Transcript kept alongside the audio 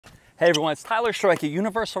Hey everyone, it's Tyler Strike at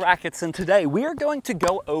Universal Rackets, and today we are going to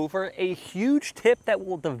go over a huge tip that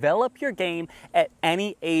will develop your game at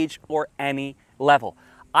any age or any level.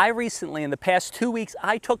 I recently, in the past 2 weeks,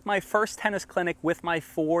 I took my first tennis clinic with my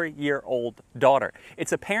 4-year-old daughter.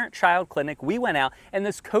 It's a parent-child clinic. We went out and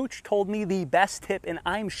this coach told me the best tip, and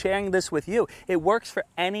I'm sharing this with you. It works for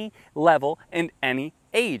any level and any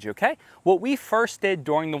age, okay? What we first did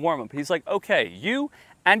during the warm-up, he's like, okay, you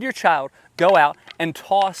and your child go out and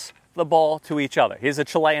toss the ball to each other. Here's a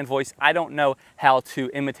Chilean voice. I don't know how to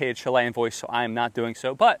imitate a Chilean voice, so I am not doing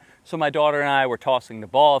so. So my daughter and I were tossing the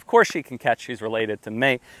ball. Of course she can catch, she's related to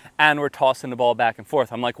me. And we're tossing the ball back and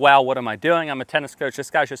forth. I'm like, wow, what am I doing? I'm a tennis coach. This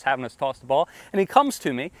guy's just having us toss the ball. And he comes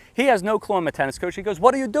to me. He has no clue I'm a tennis coach. He goes,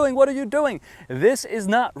 what are you doing? What are you doing? This is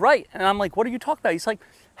not right. And I'm like, what are you talking about? He's like,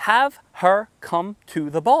 have her come to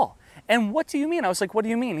the ball. And what do you mean? I was like, what do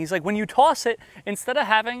you mean? He's like, when you toss it, instead of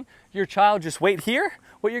having your child just wait here,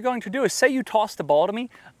 what you're going to do is, say you toss the ball to me,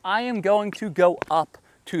 I am going to go up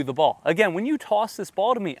to the ball. Again, when you toss this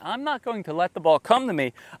ball to me, I'm not going to let the ball come to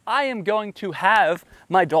me. I am going to have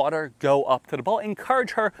my daughter go up to the ball,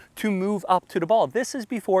 encourage her to move up to the ball. This is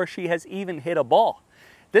before she has even hit a ball.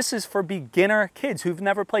 This is for beginner kids who've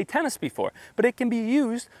never played tennis before, but it can be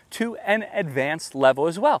used to an advanced level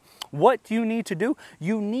as well. What do you need to do?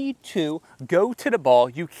 You need to go to the ball.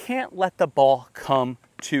 You can't let the ball come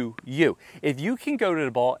to you. If you can go to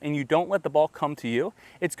the ball and you don't let the ball come to you,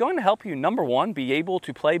 it's going to help you, number one, be able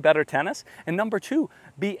to play better tennis, and number two,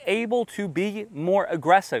 be able to be more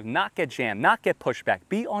aggressive, not get jammed, not get pushed back,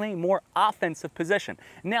 be on a more offensive position.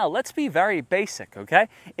 Now, let's be very basic, okay?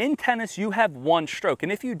 In tennis, you have one stroke,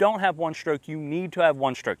 and if you don't have one stroke, you need to have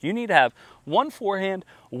one stroke. You need to have one forehand,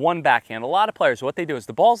 one backhand. A lot of players, what they do is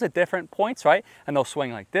the ball's at different points, right? And they'll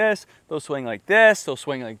swing like this, they'll swing like this, they'll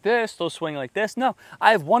swing like this, they'll swing like this. No,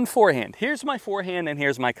 I have one forehand. Here's my forehand and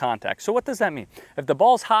here's my contact. So what does that mean? If the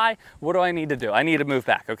ball's high, what do I need to do? I need to move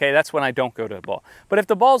back, okay? That's when I don't go to the ball. But if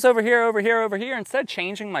the ball's over here, over here, over here, instead of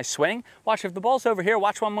changing my swing, watch, if the ball's over here,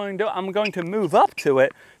 watch what I'm going to do. I'm going to move up to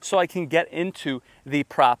it so I can get into the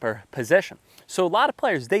proper position. So a lot of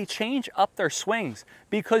players, they change up their swings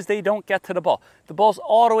because they don't get to the ball. The ball's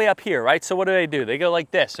all the way up here, right? So what do? They go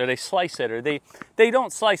like this, or they slice it, or they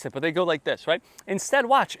don't slice it, but they go like this, right? Instead,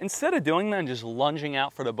 watch, instead of doing that and just lunging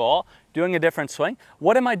out for the ball, doing a different swing,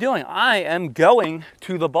 what am I doing? I am going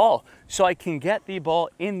to the ball so I can get the ball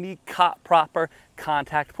in the proper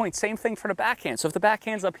contact point. Same thing for the backhand. So if the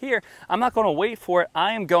backhand's up here, I'm not going to wait for it.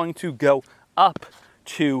 I am going to go up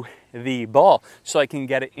to the ball so I can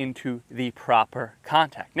get it into the proper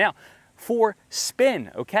contact. Now, for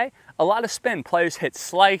spin, okay? A lot of spin, players hit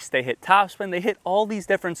slice, they hit topspin, they hit all these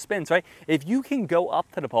different spins, right? If you can go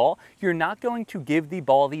up to the ball, you're not going to give the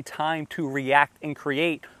ball the time to react and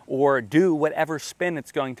create or do whatever spin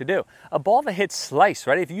it's going to do. A ball that hits slice,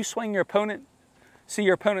 right? If you swing your opponent, see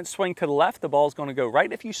your opponent swing to the left, the ball's going to go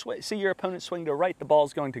right. If you see your opponent swing to right, the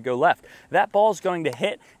ball's going to go left. That ball's going to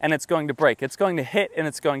hit and it's going to break. It's going to hit and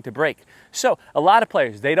it's going to break. So a lot of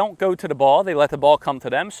players, they don't go to the ball. They let the ball come to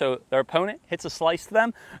them. So their opponent hits a slice to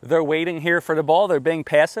them. They're waiting here for the ball. They're being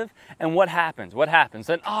passive. And what happens? What happens?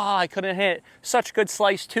 Then, oh, I couldn't hit. Such good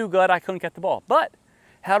slice, too good. I couldn't get the ball. But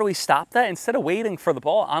how do we stop that? Instead of waiting for the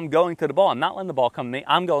ball, I'm going to the ball. I'm not letting the ball come to me.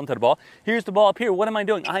 I'm going to the ball. Here's the ball up here. What am I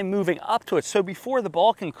doing? I'm moving up to it. So before the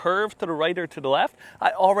ball can curve to the right or to the left,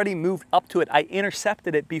 I already moved up to it. I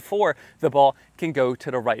intercepted it before the ball can go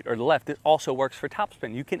to the right or the left. It also works for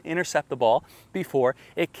topspin. You can intercept the ball before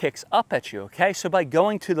it kicks up at you, okay? So by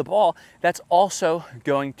going to the ball, that's also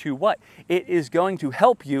going to what? It is going to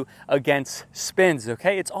help you against spins,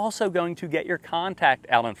 okay? It's also going to get your contact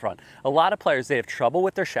out in front. A lot of players, they have trouble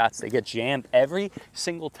with their shots. They get jammed every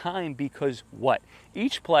single time because what?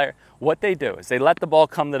 Each player, what they do is they let the ball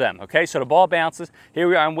come to them, okay? So the ball bounces. Here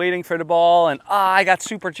we are. I'm waiting for the ball, and I got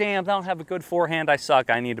super jammed. I don't have a good forehand. I suck.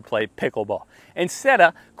 I need to play pickleball. Instead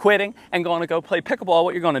of quitting and going to go play pickleball,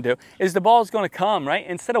 what you're going to do is the ball is going to come, right?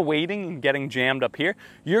 Instead of waiting and getting jammed up here,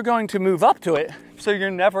 you're going to move up to it so you're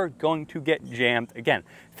never going to get jammed again.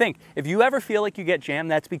 Think, if you ever feel like you get jammed,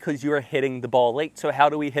 that's because you are hitting the ball late. So how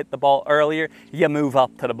do we hit the ball earlier? You move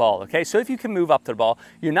up to the ball, okay? So if you can move up to the ball,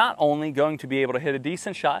 you're not only going to be able to hit a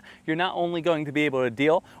decent shot, you're not only going to be able to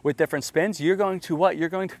deal with different spins, you're going to what? You're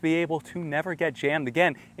going to be able to never get jammed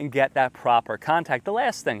again and get that proper contact. The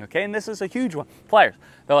last thing, okay, and this is a huge one. Players,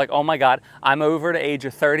 they're like, oh my God, I'm over the age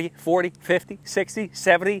of 30, 40, 50, 60,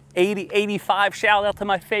 70, 80, 85. Shout out to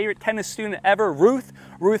my favorite tennis student ever, Ruth.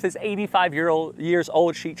 Ruth is 85 years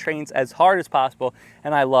old. She trains as hard as possible,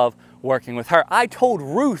 and I love working with her. I told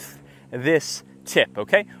Ruth this tip,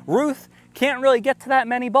 okay? Ruth can't really get to that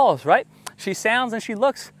many balls, right? She sounds and she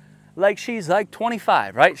looks like she's like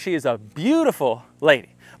 25, right? She is a beautiful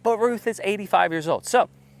lady. But Ruth is 85 years old. So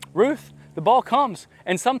Ruth, the ball comes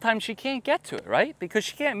and sometimes she can't get to it, right? Because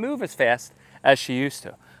she can't move as fast as she used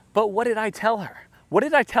to. But what did I tell her? What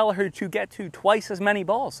did I tell her to get to twice as many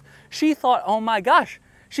balls? She thought, oh my gosh,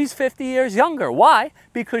 she's 50 years younger. Why?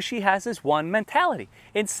 Because she has this one mentality.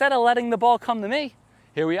 Instead of letting the ball come to me,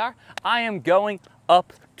 here we are, I am going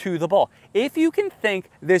up to the ball. If you can think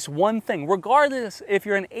this one thing, regardless if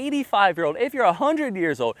you're an 85-year-old, if you're 100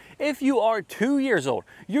 years old, if you are 2 years old,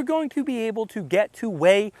 you're going to be able to get to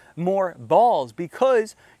way more balls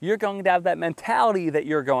because you're going to have that mentality that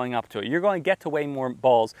you're going up to it. You're going to get to way more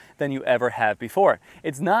balls than you ever have before.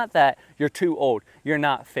 It's not that you're too old, you're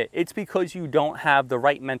not fit. It's because you don't have the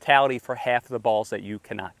right mentality for half of the balls that you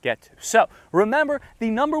cannot get to. So remember, the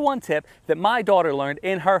 #1 tip that my daughter learned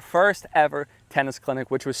in her first ever tennis clinic,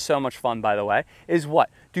 which was so much fun, by the way, is what?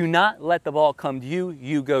 Do not let the ball come to you,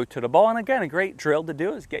 you go to the ball. And again, a great drill to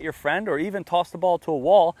do is get your friend or even toss the ball to a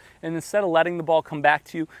wall, and instead of letting the ball come back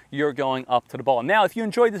to you, you're going up to the ball. Now, if you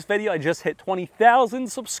enjoyed this video, I just hit 20,000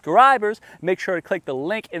 subscribers. Make sure to click the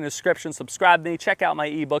link in the description, subscribe to me, check out my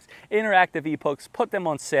ebooks, interactive ebooks, put them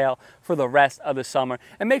on sale for the rest of the summer,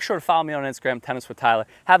 and make sure to follow me on Instagram, Tennis with Tyler.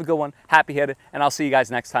 Have a good one, happy hitting, and I'll see you guys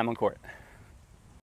next time on court.